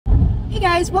Hey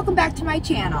guys, welcome back to my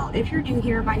channel. If you're new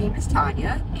here, my name is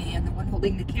Tanya, and the one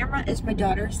holding the camera is my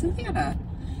daughter, Savannah.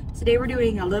 Today we're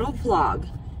doing a little vlog.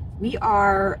 We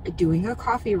are doing a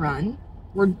coffee run,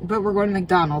 but we're going to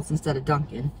McDonald's instead of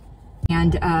Dunkin'.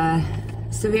 And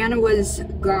Savannah was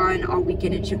gone all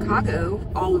weekend in Chicago,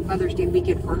 all of Mother's Day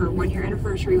weekend for her 1-year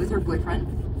anniversary with her boyfriend.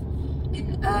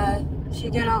 And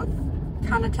she's gonna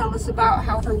kind of tell us about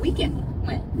how her weekend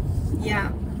went.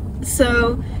 Yeah.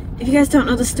 So, if you guys don't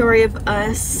know the story of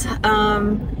us,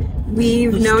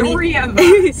 we've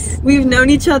known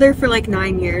each other for like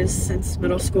 9 years since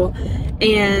middle school,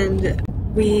 and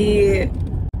we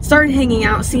started hanging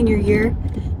out senior year,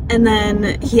 and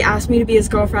then he asked me to be his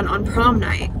girlfriend on prom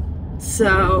night.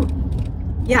 So,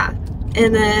 yeah,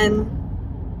 and then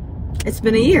it's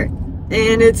been a year,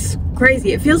 and it's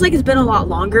crazy. It feels like it's been a lot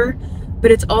longer, but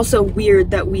it's also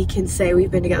weird that we can say we've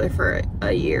been together for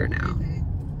a year now.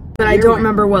 But I don't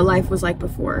remember what life was like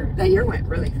before. That year went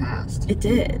really fast. It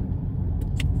did.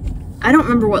 I don't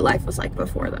remember what life was like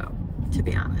before, though, to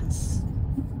be honest.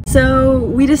 So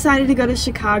we decided to go to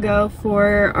Chicago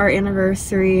for our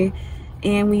anniversary,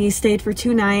 and we stayed for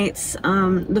 2 nights.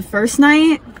 The first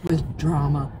night was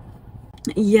drama.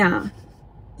 Yeah.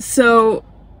 So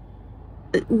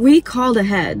we called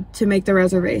ahead to make the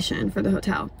reservation for the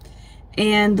hotel,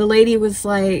 and the lady was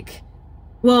like,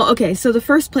 well, okay, so the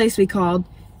first place we called,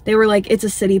 they were like, it's a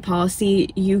city policy,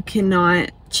 you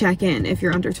cannot check in if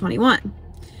you're under 21.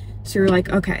 So we were like,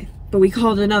 okay. But we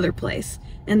called another place,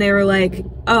 and they were like,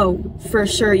 oh, for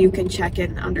sure you can check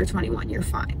in under 21, you're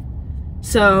fine.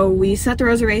 So we set the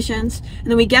reservations,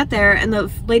 and then we get there, and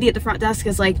the lady at the front desk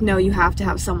is like, no, you have to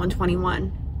have someone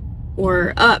 21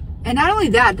 or up. And not only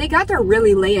that, they got there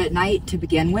really late at night to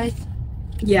begin with.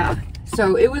 Yeah.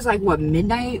 So it was like, what,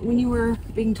 midnight when you were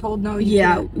being told no?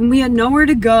 Yeah, we had nowhere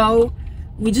to go.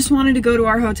 We just wanted to go to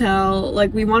our hotel.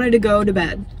 Like, we wanted to go to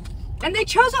bed. And they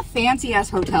chose a fancy-ass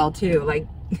hotel, too. Like,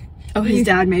 oh, his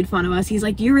dad made fun of us. He's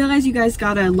like, do you realize you guys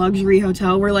got a luxury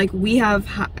hotel? We're like, we have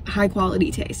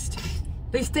high-quality taste.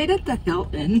 They stayed at the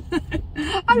Hilton.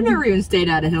 I've never even stayed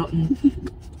at a Hilton.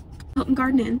 Hilton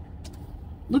Garden Inn.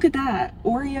 Look at that.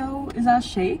 Oreo, is that a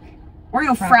shake?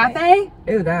 Oreo frappe?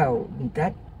 Ew, that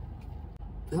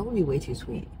would be way too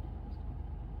sweet.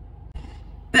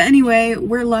 But anyway,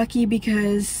 we're lucky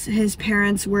because his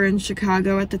parents were in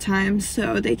Chicago at the time,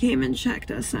 so they came and checked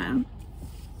us in.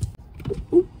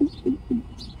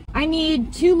 I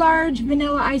need 2 large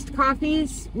vanilla iced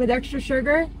coffees with extra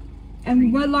sugar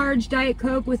and 1 large Diet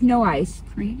Coke with no ice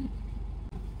cream.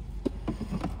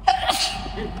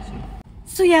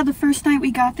 So yeah, the first night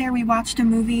we got there, we watched a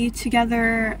movie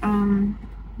together,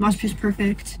 Watch Pitch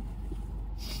Perfect.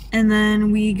 And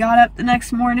then we got up the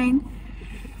next morning.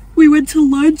 We went to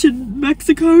lunch in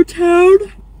Mexico town.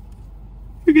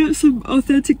 We got some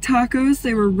authentic tacos.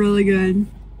 They were really good.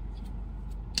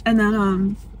 And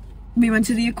then we went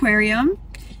to the aquarium,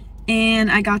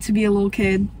 and I got to be a little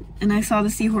kid, and I saw the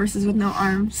seahorses with no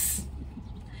arms.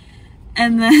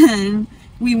 And then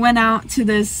we went out to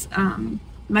this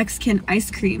Mexican ice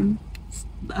cream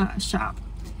shop,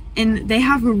 and they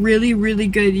have a really, really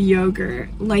good yogurt.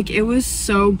 Like, it was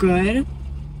so good.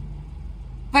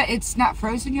 But it's not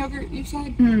frozen yogurt, you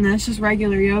said? That's just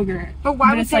regular yogurt. But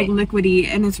why would it's like liquidy,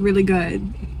 and it's really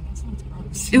good. That sounds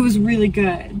gross. It was really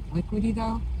good. Liquidy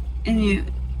though? And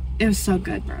it was so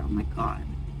good, bro. Oh my god.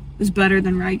 It was better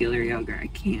than regular yogurt. I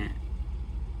can't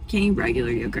eat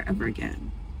regular yogurt ever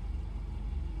again.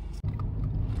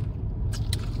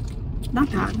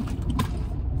 Not bad.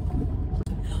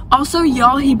 Also,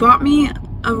 y'all, he bought me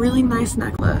a really nice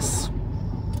necklace.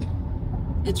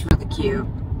 It's really cute.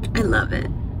 I love it.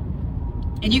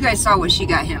 And you guys saw what she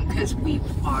got him because we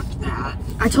vlogged that.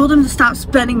 I told him to stop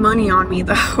spending money on me,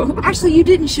 though. Actually, you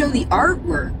didn't show the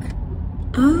artwork.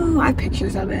 Oh, I have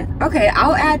pictures of it. Okay,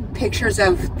 I'll add pictures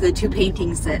of the 2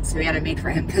 paintings that Savannah made for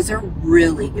him because they're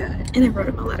really good. And I wrote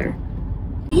him a letter.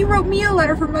 He wrote me a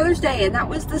letter for Mother's Day, and that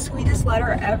was the sweetest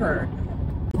letter ever.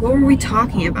 What were we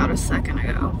talking about a second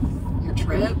ago? Your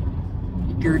trip?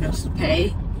 You're gonna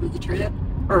pay for the trip?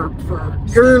 Or for...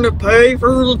 You're gonna pay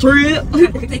for the trip?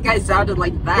 I think I sounded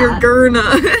like that. You're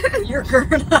gonna. You're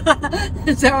gonna.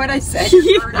 Is that what I said?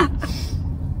 You're gonna.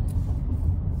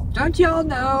 Don't y'all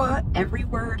know every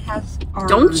word has R's?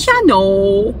 Don't ya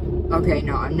know? Okay,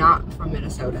 no, I'm not from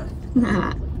Minnesota.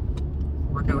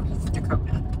 Or North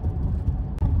Dakota.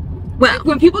 Well,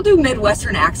 when people do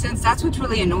Midwestern accents, that's what's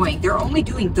really annoying. They're only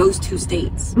doing those 2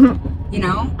 states. You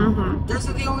know? Those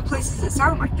are the only places that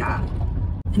sound like that.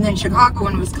 And then Chicago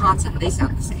and Wisconsin, they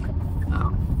sound the same.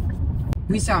 Oh.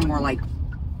 We sound more like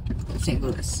St.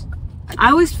 Louis.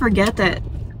 I always forget that,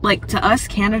 like, to us,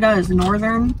 Canada is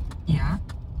northern. Yeah.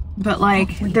 But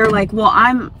like, they're like, well,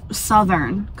 I'm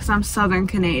Southern, because I'm Southern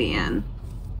Canadian.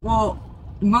 Well,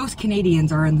 most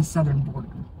Canadians are in the southern border.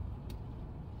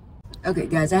 Okay,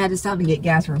 guys, I had to stop and get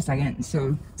gas for a second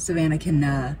so Savannah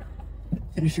can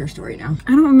finish her story now.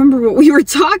 I don't remember what we were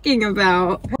talking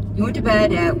about. You went to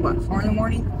bed at, what, 4 in the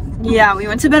morning? Yeah, we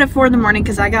went to bed at 4 in the morning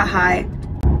because I got high.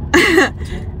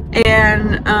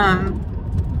 And,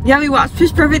 yeah, we watched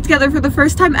Pitch Perfect together for the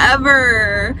first time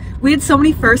ever. We had so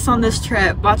many firsts on this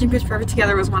trip. Watching Pitch Perfect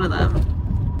together was one of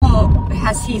them. Well,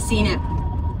 has he seen it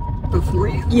before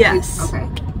you? Yes. Okay.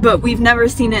 But we've never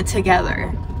seen it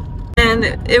together. And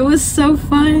it was so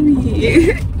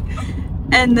funny.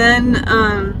 And then,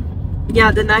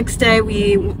 yeah, the next day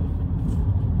we went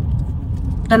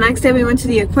to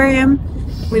the aquarium.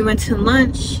 We went to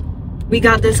lunch. We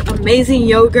got this amazing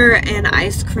yogurt and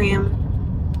ice cream.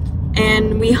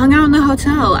 And we hung out in the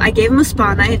hotel. I gave him a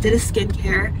spa night, did his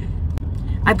skincare.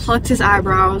 I plucked his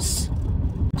eyebrows,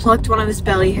 plucked one of his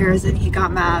belly hairs, and he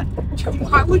got mad.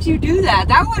 Why would you do that?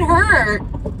 That would hurt.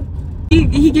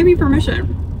 He gave me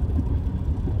permission.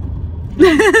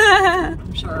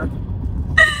 I'm sure.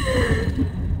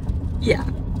 Yeah.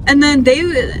 And then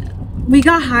we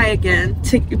got high again,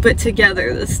 but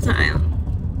together this time.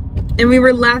 And we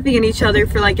were laughing at each other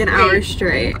for like an hour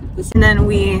straight. And then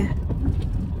we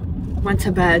went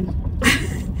to bed.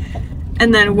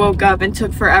 And then woke up and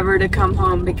took forever to come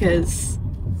home because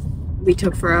we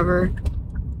took forever.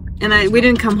 And we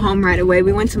didn't come home right away.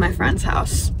 We went to my friend's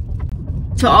house.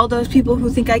 To all those people who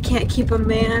think I can't keep a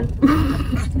man,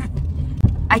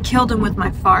 I killed him with my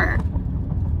fart.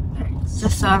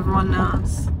 Just so everyone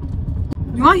knows.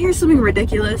 You want to hear something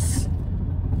ridiculous?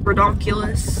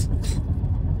 Redonkulous?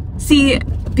 See,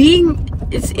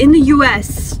 it's in the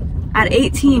US, at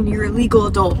 18, you're a legal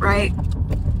adult, right?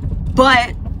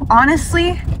 But,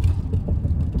 honestly,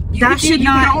 you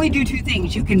can only do two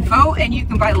things. You can vote and you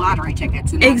can buy lottery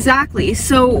tickets. Exactly.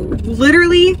 So,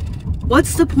 literally,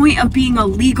 what's the point of being a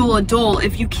legal adult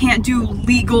if you can't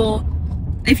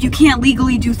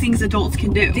legally do things adults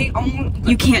can do?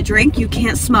 You can't drink, you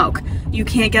can't smoke, you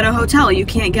can't get a hotel, you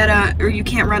can't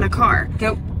rent a car.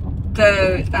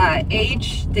 The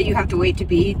age that you have to wait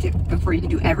before you can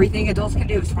do everything adults can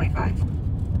do is 25.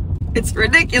 It's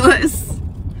ridiculous.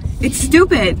 It's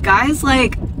stupid, guys.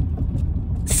 Like,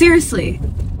 seriously.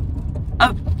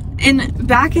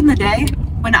 Back in the day,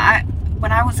 when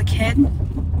I was a kid,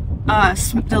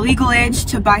 the legal age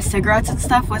to buy cigarettes and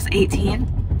stuff was 18.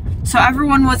 So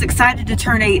everyone was excited to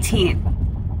turn 18.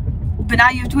 But now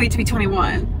you have to wait to be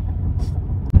 21.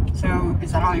 So,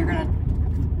 is that all you're gonna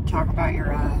talk about your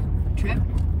trip?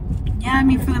 Yeah, I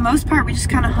mean, for the most part, we just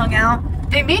kind of hung out.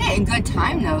 They made it in good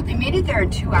time, though. They made it there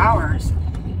in 2 hours.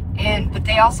 But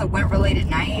they also went real late at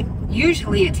night.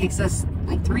 Usually it takes us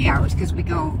like 3 hours because we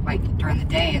go like during the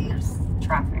day and there's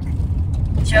traffic.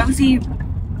 Josie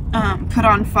put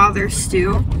on Father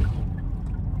Stew.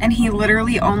 And he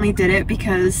literally only did it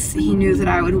because he knew that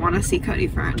I would want to see Cody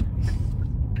Fern.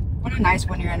 What a nice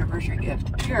 1-year anniversary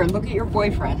gift. Here, look at your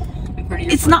boyfriend.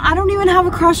 It's not, I don't even have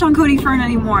a crush on Cody Fern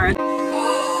anymore.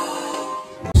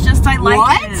 It's just I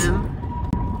like him.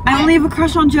 I only have a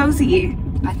crush on Josie.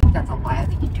 I think that's a lie. I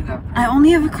think you do have. I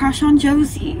only have a crush on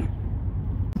Josie.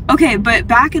 Okay, but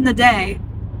back in the day,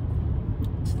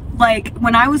 like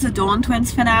when I was a Dolan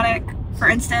Twins fanatic, for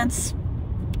instance,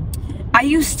 I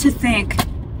used to think,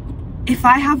 if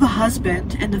I have a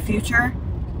husband in the future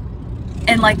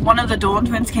and like one of the Dolan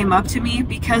twins came up to me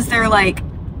because they're like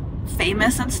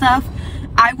famous and stuff,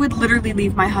 I would literally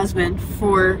leave my husband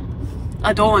for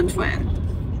a Dolan twin.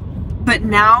 But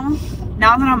now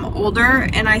that I'm older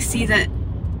and I see that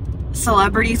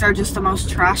celebrities are just the most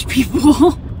trash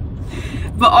people,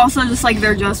 but also just like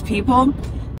they're just people,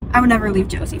 I would never leave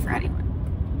Josie for anyone.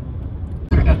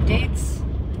 Other updates?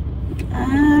 I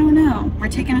don't know. We're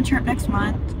taking a trip next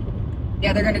month.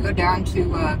 Yeah, they're going to go down to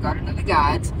Garden of the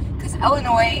Gods, because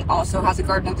Illinois also has a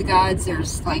Garden of the Gods.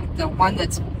 There's like the one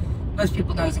that's most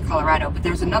people know is in Colorado, but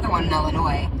there's another one in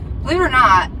Illinois. Believe it or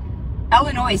not,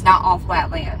 Illinois is not all flat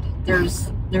land.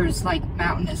 There's like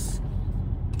mountainous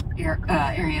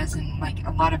areas and like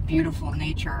a lot of beautiful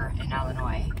nature in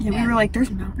Illinois. Yeah, we were like, there's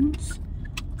mountains?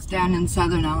 It's down in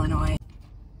southern Illinois.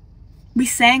 We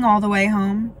sang all the way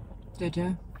home. Did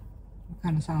you? What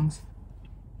kind of songs?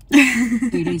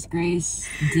 3 Days Grace,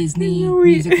 Disney,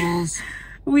 musicals.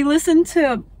 We listened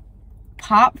to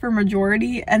pop for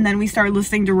majority, and then we started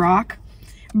listening to rock.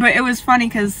 But it was funny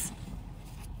because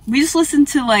we just listened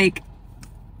to like,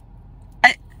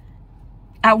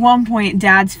 at one point,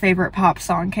 Dad's favorite pop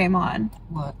song came on.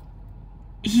 What?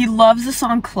 He loves the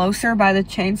song Closer by the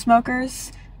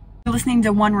Chainsmokers, We're listening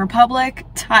to One Republic,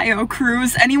 Tayo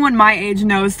Cruz. Anyone my age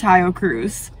knows Tayo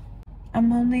Cruz.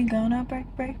 I'm only gonna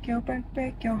break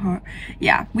your heart.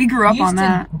 Yeah, we grew up on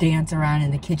that. Used to dance around in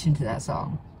the kitchen to that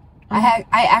song. I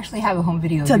actually have a home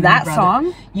video to that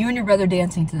song. You and your brother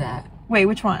dancing to that. Wait,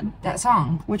 which one? That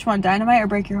song. Which one? Dynamite or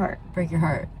Break Your Heart? Break Your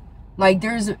Heart. Like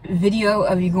there's a video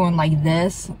of you going like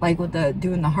this, like with the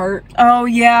doing the heart. Oh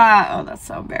yeah. Oh, that's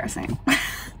so embarrassing.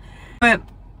 But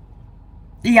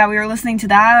yeah, we were listening to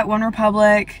that. One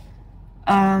Republic.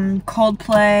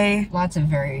 Coldplay, lots of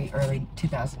very early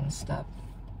 2000s stuff.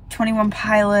 21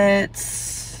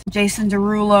 Pilots, Jason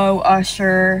Derulo,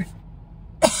 Usher,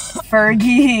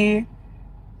 Fergie,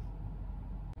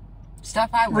 stuff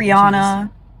I would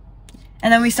Rihanna,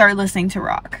 and then we started listening to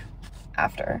rock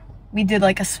after. We did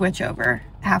like a switch over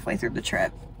halfway through the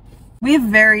trip. We have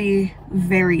very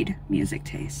varied music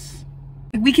tastes.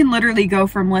 We can literally go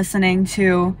from listening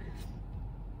to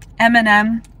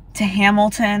Eminem to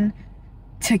Hamilton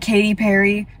to Katy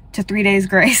Perry to 3 Days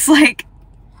Grace. Like,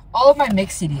 all of my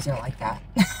mix CDs are like that.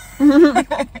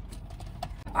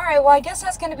 Alright, well I guess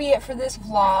that's gonna be it for this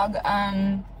vlog.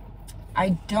 I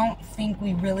don't think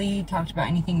we really talked about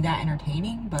anything that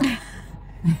entertaining, but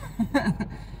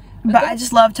but I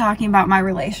just love talking about my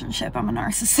relationship. I'm a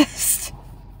narcissist.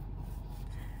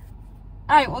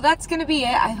 Alright, well that's gonna be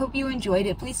it. I hope you enjoyed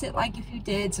it. Please hit like if you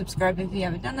did, subscribe if you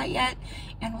haven't done that yet,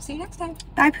 and we'll see you next time.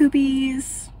 Bye,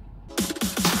 poopies.